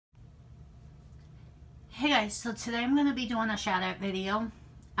Hey guys, so today I'm going to be doing a shout out video.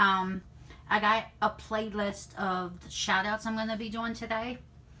 I got a playlist of the shout outs I'm going to be doing today.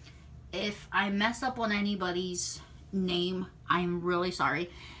 If I mess up on anybody's name, I'm really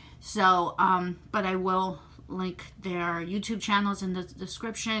sorry. So, but I will link their YouTube channels in the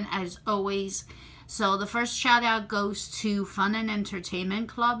description as always. So the first shout out goes to Fun and Entertainment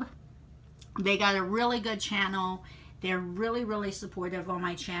Club. They got a really good channel. They're really supportive on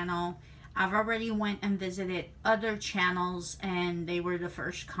my channel. I've already went and visited other channels and they were the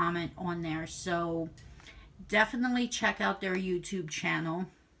first comment on there. So definitely check out their YouTube channel.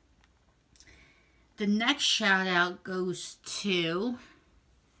 The next shout out goes to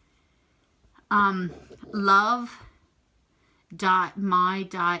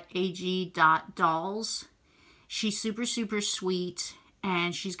Love.My.AG.Dolls. She's super sweet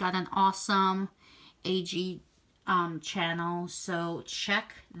and she's got an awesome AG channel, so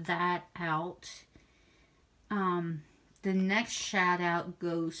check that out. The next shout out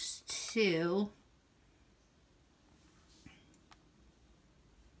goes to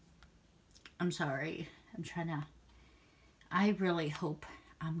I really hope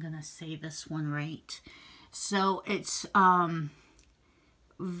I'm gonna say this one right. So it's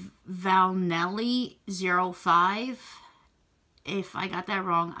valneli 05. If I got that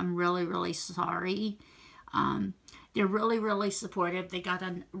wrong, I'm really sorry. They're really supportive. They got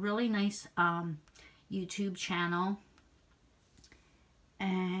a really nice YouTube channel.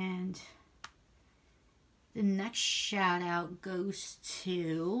 And the next shout out goes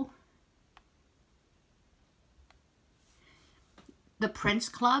to the Prince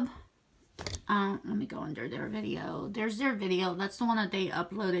Club. Let me go under their video. There's their video. That's the one that they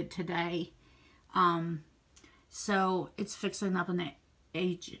uploaded today. So it's fixing up an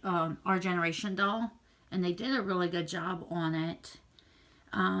Our Generation doll. And they did a really good job on it.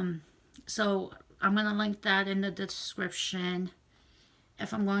 So I'm going to link that in the description.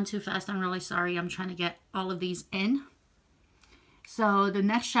 If I'm going too fast, I'm really sorry. I'm trying to get all of these in. So the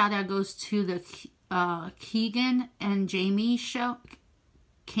next shout out goes to the Keegan and Jamie show.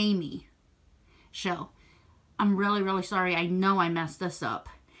 Kamie show. I'm really sorry. I know I messed this up.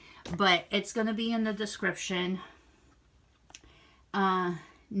 But it's going to be in the description.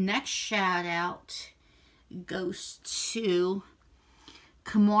 Next shout out goes to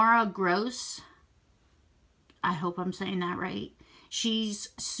Kimora Gross. I hope I'm saying that right. She's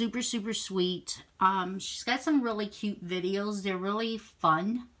super sweet. She's got some really cute videos. They're really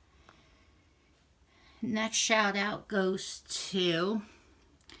fun. Next shout out goes to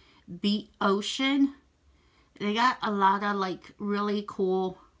Beat Ocean. They got a lot of like really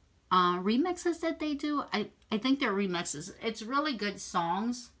cool remixes that they do. I think they're remixes. It's really good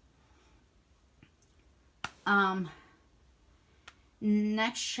songs.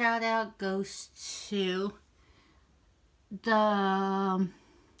 Next shout out goes to the I'm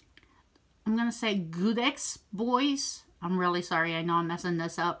gonna say Gudex Boys. I'm really sorry, I know I'm messing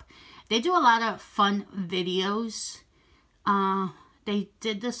this up. They do a lot of fun videos. They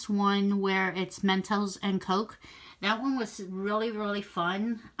did this one where it's Mentos and Coke. That one was really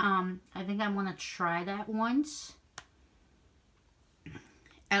fun. I think I want to try that once.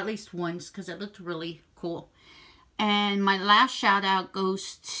 At least once, because it looked really cool. And my last shout out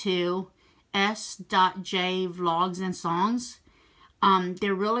goes to S.J Vlogs Songs.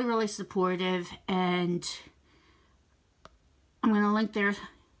 They're really supportive, and I'm going to link their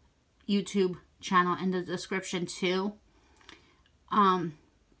YouTube channel in the description too. I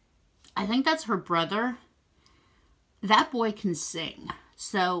think that's her brother. That boy can sing,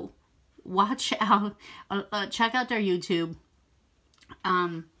 so watch out. Check out their YouTube.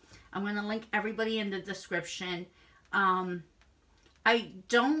 I'm going to link everybody in the description. There's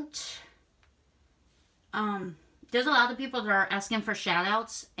a lot of people that are asking for shout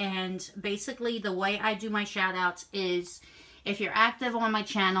outs, and basically the way I do my shout outs is if you're active on my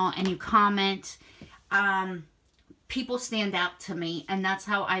channel and you comment, people stand out to me, and that's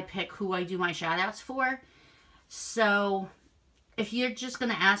how I pick who I do my shout outs for. So if you're just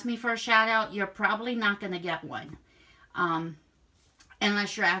going to ask me for a shout out, you're probably not going to get one.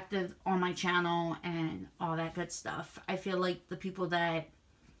 Unless you're active on my channel and all that good stuff. I feel like the people that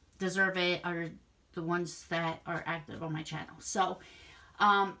deserve it are the ones that are active on my channel. So,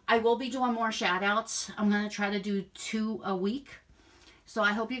 I will be doing more shout outs. I'm going to try to do 2 a week. So,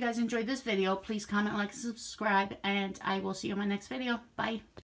 I hope you guys enjoyed this video. Please comment, like, subscribe, and I will see you in my next video. Bye.